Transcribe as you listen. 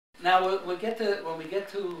Now when we get to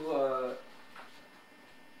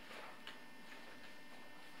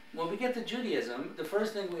Judaism, the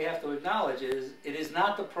first thing we have to acknowledge is it is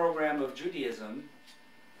not the program of Judaism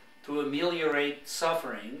to ameliorate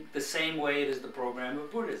suffering the same way it is the program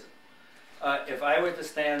of Buddhism. If I were to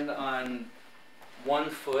stand on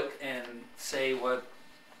one foot and say what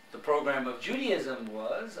the program of Judaism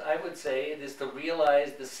was, I would say it is to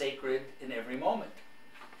realize the sacred in every moment.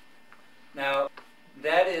 Now,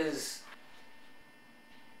 that is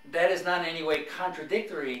not in any way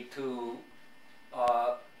contradictory to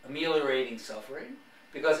ameliorating suffering,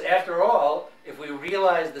 because after all, if we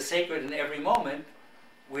realize the sacred in every moment,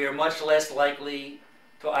 we are much less likely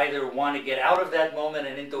to either want to get out of that moment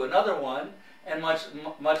and into another one, and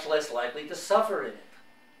much less likely to suffer in it.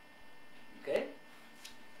 Okay?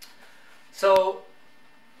 So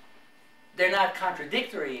they're not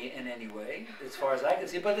contradictory in any way, as far as I can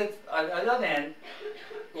see. But on the other hand,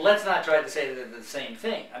 let's not try to say that they're the same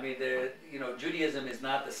thing. I mean, Judaism is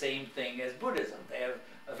not the same thing as Buddhism. They have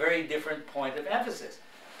a very different point of emphasis.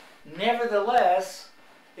 Nevertheless,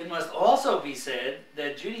 it must also be said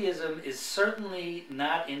that Judaism is certainly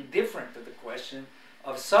not indifferent to the question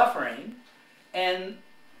of suffering, and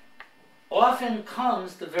often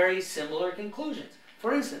comes to very similar conclusions.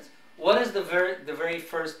 For instance, what is the very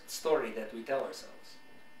first story that we tell ourselves?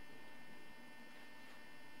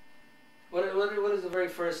 What is the very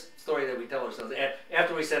first story that we tell ourselves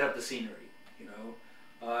after we set up the scenery?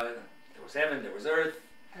 There was heaven, there was earth.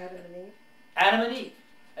 Adam and Eve. Adam and Eve.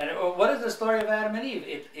 And what is the story of Adam and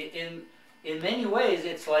Eve? In many ways,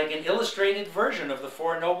 it's like an illustrated version of the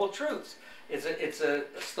Four Noble Truths. It's a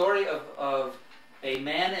story of a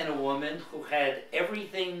man and a woman who had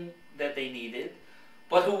everything that they needed,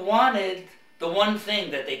 but who wanted the one thing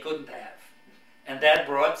that they couldn't have, and that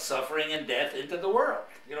brought suffering and death into the world.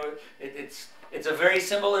 It's a very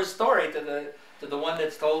similar story to the one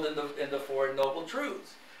that's told in the Four Noble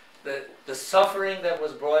Truths. The suffering that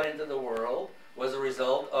was brought into the world was a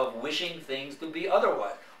result of wishing things to be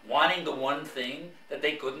otherwise, wanting the one thing that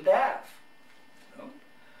they couldn't have.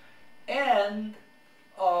 And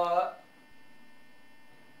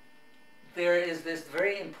there is this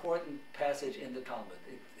very important passage in the Talmud.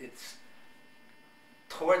 It's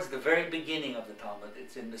towards the very beginning of the Talmud.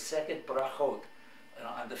 It's in Masechet Brachot,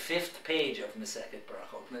 on the 5th page of Masechet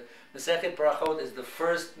Brachot. Masechet Brachot is the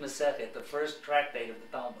first Masechet, the first tractate of the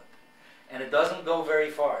Talmud. And it doesn't go very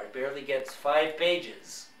far. It barely gets 5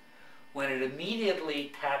 pages when it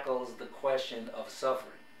immediately tackles the question of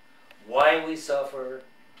suffering. Why we suffer,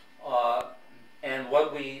 and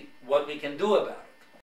what we can do about it.